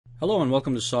Hello and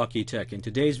welcome to Saki Tech. In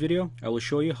today's video, I will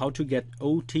show you how to get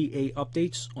OTA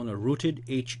updates on a rooted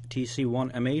HTC One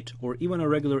M8 or even a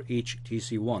regular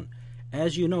HTC One.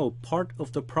 As you know, part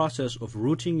of the process of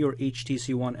rooting your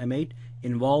HTC One M8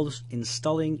 involves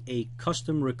installing a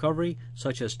custom recovery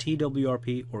such as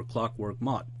TWRP or Clockwork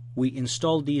Mod. We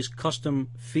installed these custom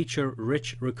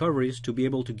feature-rich recoveries to be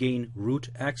able to gain root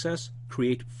access,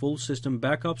 create full system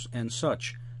backups, and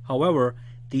such. However,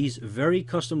 these very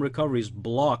custom recoveries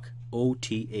block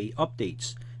OTA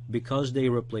updates because they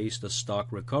replace the stock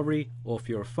recovery of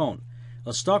your phone.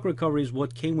 A stock recovery is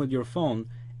what came with your phone,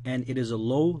 and it is a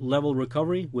low-level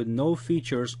recovery with no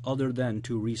features other than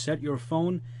to reset your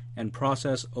phone and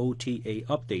process OTA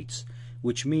updates,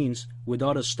 which means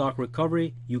without a stock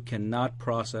recovery, you cannot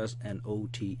process an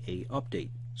OTA update.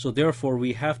 So therefore,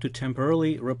 we have to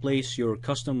temporarily replace your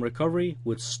custom recovery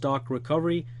with stock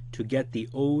recovery to get the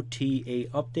OTA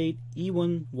update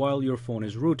even while your phone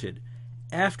is rooted.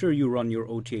 After you run your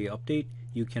OTA update,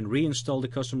 you can reinstall the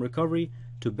custom recovery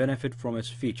to benefit from its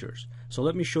features. So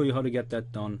let me show you how to get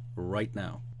that done right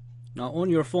now. Now on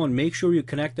your phone, make sure you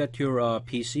connect that to your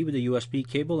PC with a USB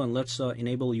cable, and let's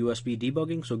enable USB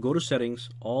debugging. So go to settings,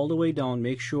 all the way down,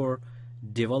 make sure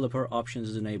developer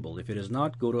options is enabled. If it is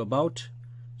not, go to about,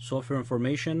 software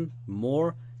information,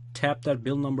 more, tap that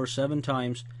build number 7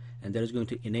 times, and that is going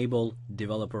to enable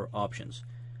developer options.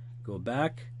 Go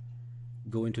back,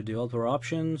 go into developer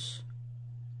options,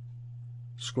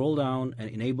 scroll down and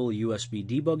enable USB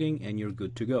debugging, and you're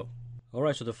good to go.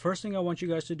 Alright, so the first thing I want you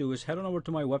guys to do is head on over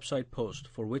to my website post,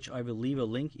 for which I will leave a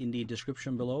link in the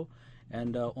description below.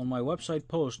 And on my website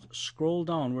post, scroll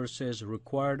down where it says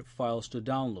required files to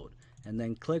download, and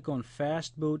then click on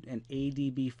fast boot and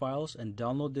ADB files and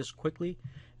download this quickly.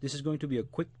 This is going to be a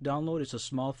quick download. It's a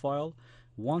small file.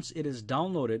 Once it is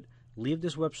downloaded, leave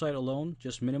this website alone.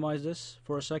 Just minimize this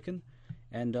for a second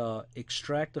and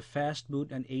extract the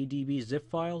fastboot and ADB zip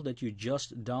file that you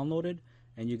just downloaded,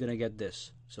 and you're going to get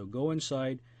this. So go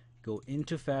inside, go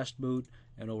into fastboot,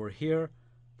 and over here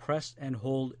press and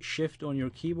hold shift on your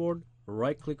keyboard,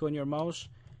 right click on your mouse,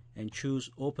 and choose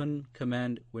open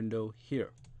command window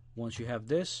here. Once you have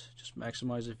this, just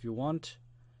maximize if you want,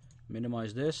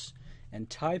 minimize this, and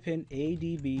type in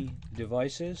ADB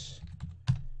devices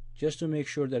just to make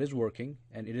sure that it's working,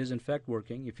 and it is in fact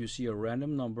working. If you see a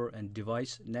random number and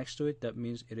device next to it, that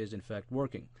means it is in fact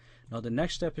working. Now the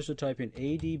next step is to type in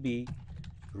ADB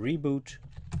reboot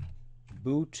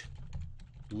boot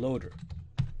loader.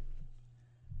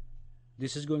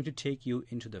 This is going to take you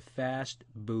into the fast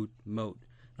boot mode.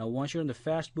 Now once you're in the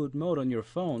fast boot mode on your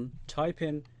phone, type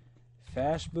in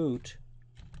fast boot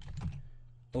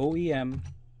OEM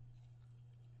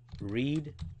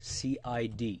read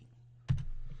CID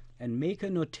and make a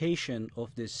notation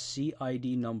of this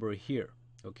CID number here.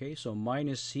 Okay, so mine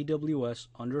is CWS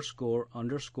underscore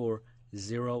underscore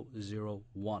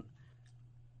 001.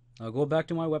 Now go back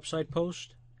to my website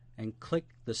post and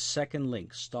click the second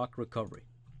link, stock recovery,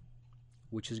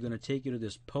 which is going to take you to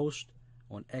this post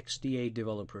on XDA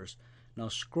developers. Now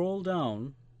scroll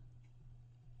down,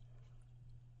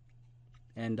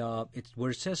 and it's where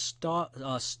it says stock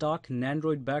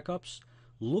Nandroid backups.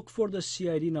 Look for the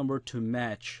CID number to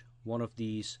match one of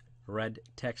these red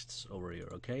texts over here.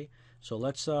 Okay, so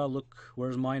let's look.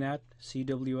 Where's mine at?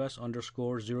 CWS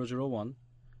underscore 001.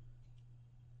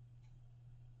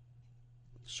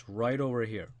 It's right over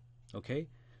here. Okay,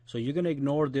 so you're gonna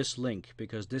ignore this link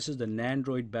because this is the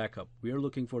Nandroid backup. We are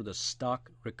looking for the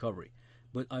stock recovery,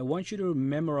 but I want you to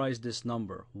memorize this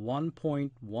number: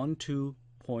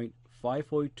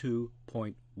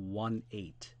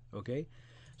 1.12.502.18. okay,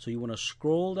 so you want to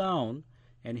scroll down,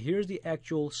 and here's the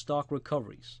actual stock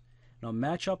recoveries. Now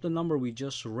match up the number we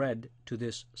just read to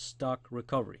this stock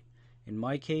recovery. In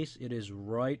my case, it is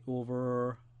right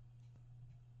over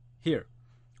here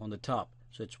on the top.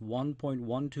 So it's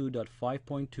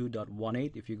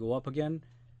 1.12.5.2.18. If you go up again,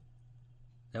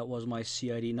 that was my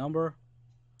CID number.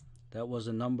 That was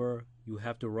the number you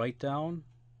have to write down.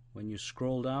 When you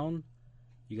scroll down,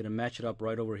 you're going to match it up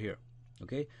right over here.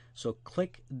 Okay, so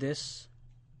click this.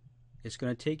 It's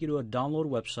going to take you to a download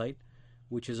website,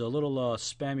 which is a little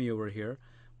spammy over here.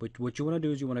 But what you want to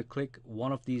do is you want to click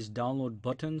one of these download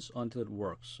buttons until it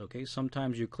works. Okay,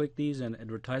 sometimes you click these and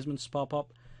advertisements pop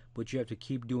up, but you have to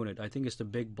keep doing it. I think it's the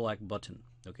big black button.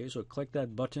 Okay, so click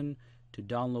that button to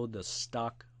download the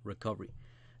stock recovery.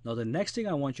 Now the next thing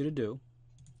I want you to do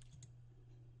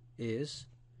is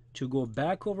to go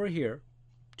back over here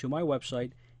to my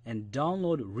website and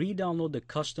re-download the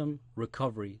custom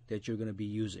recovery that you're going to be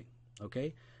using.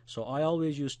 Okay, so I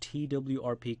always use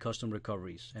TWRP custom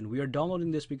recoveries, and we are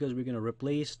downloading this because we're going to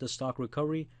replace the stock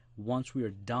recovery once we are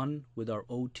done with our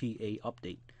OTA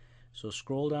update. So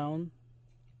scroll down,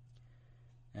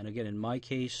 and again, in my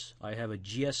case, I have a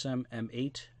GSM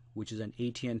M8, which is an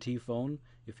AT&T phone.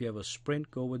 If you have a Sprint,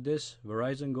 go with this.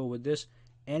 Verizon, go with this.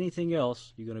 Anything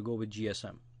else, you're going to go with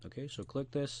GSM. Okay, so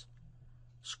click this,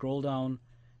 scroll down,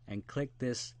 and click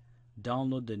this,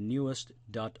 download the newest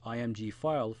 .img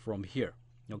file from here.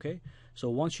 Okay, so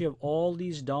once you have all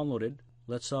these downloaded,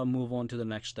 let's move on to the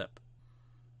next step.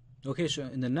 Okay, so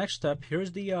in the next step,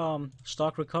 here's the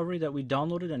stock recovery that we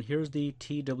downloaded, and here's the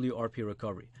TWRP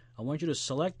recovery. I want you to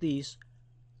select these,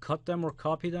 cut them or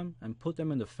copy them, and put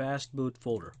them in the fast boot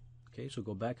folder. Okay, so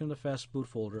go back in the fast boot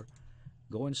folder,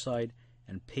 go inside,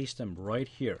 and paste them right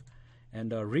here.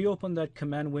 And reopen that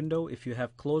command window if you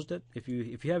have closed it. If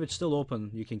you have it still open,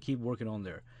 you can keep working on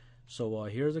there. So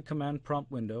here's the command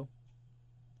prompt window.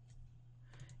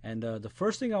 And the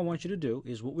first thing I want you to do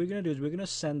is, what we're going to do is we're going to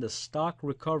send the stock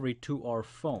recovery to our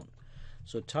phone.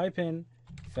 So type in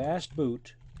fast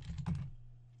boot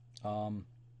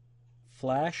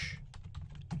flash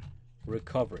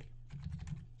recovery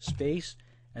space,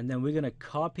 and then we're going to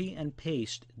copy and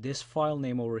paste this file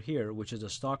name over here, which is the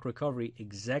stock recovery,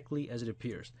 exactly as it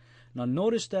appears. Now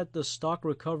notice that the stock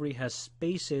recovery has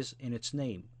spaces in its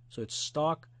name, so it's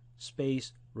stock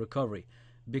space recovery.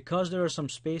 Because there are some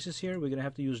spaces here, we're going to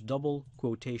have to use double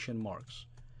quotation marks.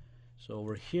 So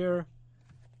over here,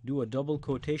 do a double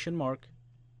quotation mark,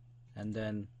 and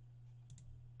then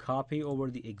copy over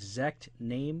the exact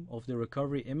name of the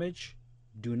recovery image.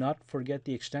 Do not forget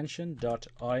the extension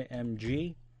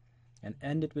 .img, and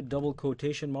end it with double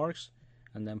quotation marks,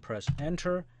 and then press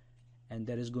enter, and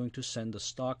that is going to send the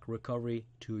stock recovery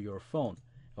to your phone.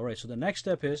 Alright, so the next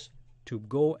step is to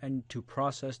go and to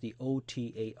process the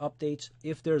OTA updates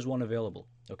if there's one available.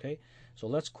 Okay, so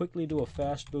let's quickly do a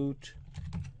fast boot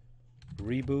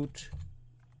reboot,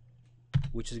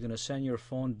 which is going to send your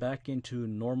phone back into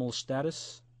normal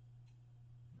status.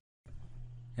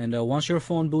 And once your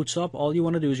phone boots up, all you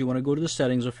want to do is you want to go to the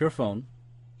settings of your phone,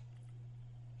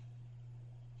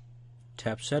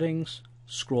 tap settings,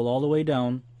 scroll all the way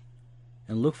down,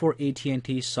 and look for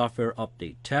AT&T software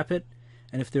update. Tap it,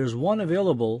 and if there's one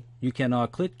available, you can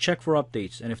click check for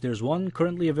updates, and if there's one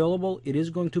currently available, it is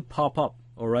going to pop up.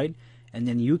 Alright, and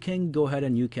then you can go ahead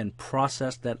and you can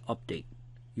process that update.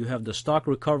 You have the stock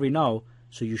recovery now,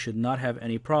 so you should not have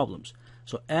any problems.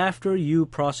 So after you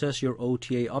process your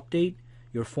OTA update,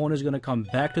 your phone is going to come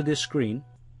back to this screen,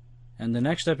 and the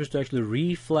next step is to actually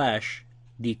reflash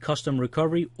the custom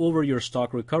recovery over your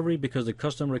stock recovery, because the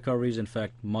custom recovery is in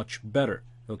fact much better.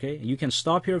 Okay, you can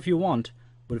stop here if you want,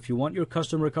 but if you want your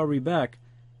custom recovery back,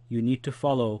 you need to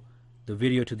follow the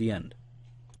video to the end.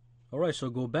 Alright, so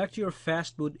go back to your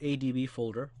fastboot ADB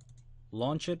folder,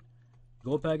 launch it,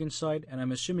 go back inside, and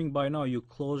I'm assuming by now you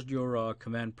closed your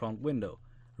command prompt window.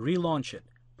 Relaunch it.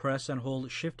 Press and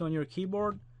hold shift on your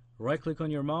keyboard, right click on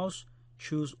your mouse,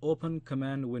 choose open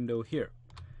command window here.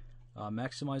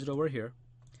 Maximize it over here,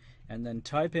 and then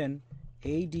type in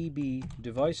ADB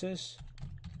devices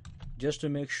just to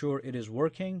make sure it is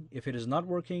working. If it is not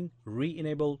working,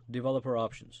 re-enable developer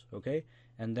options. Okay,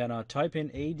 and then type in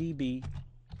ADB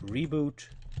reboot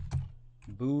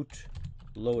boot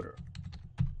loader.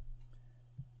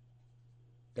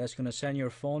 That's going to send your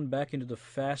phone back into the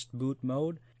fast boot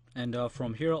mode. And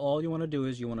from here, all you want to do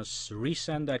is you want to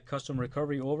resend that custom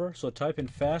recovery over. So type in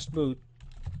fast boot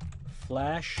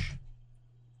flash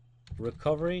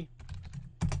recovery,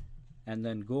 and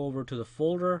then go over to the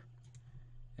folder,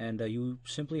 and you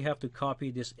simply have to copy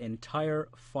this entire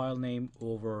file name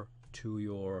over to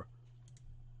your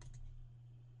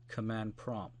command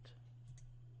prompt.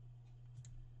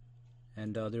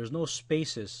 And there's no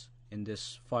spaces in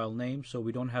this file name, so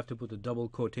we don't have to put the double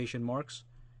quotation marks.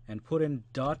 And put in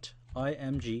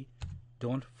 .img,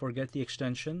 don't forget the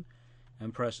extension,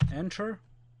 and press enter.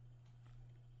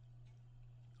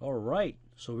 Alright,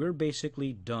 so we're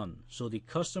basically done. So the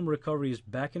custom recovery is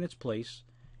back in its place,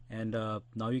 and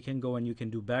now you can go and you can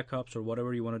do backups or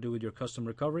whatever you want to do with your custom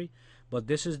recovery. But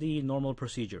this is the normal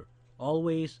procedure.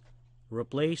 Always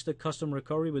replace the custom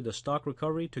recovery with the stock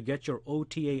recovery to get your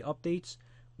OTA updates.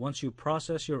 Once you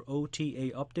process your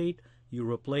OTA update, you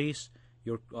replace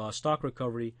your stock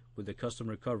recovery with the custom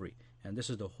recovery, and this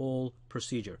is the whole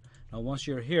procedure. Now once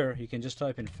you're here, you can just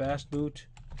type in fastboot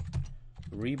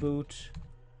reboot,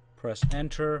 press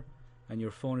enter, and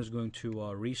your phone is going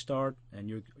to restart,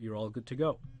 and you're all good to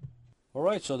go.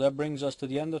 Alright, so that brings us to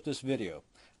the end of this video.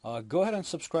 Go ahead and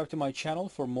subscribe to my channel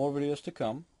for more videos to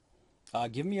come.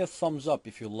 Give me a thumbs up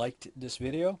if you liked this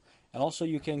video, and also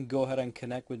you can go ahead and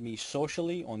connect with me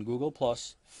socially on Google+,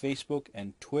 Facebook,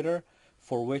 and Twitter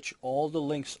for which all the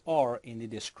links are in the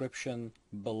description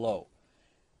below.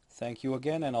 Thank you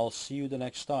again, and I'll see you the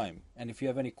next time. And if you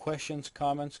have any questions,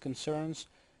 comments, concerns,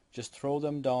 just throw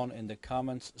them down in the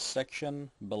comments section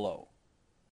below.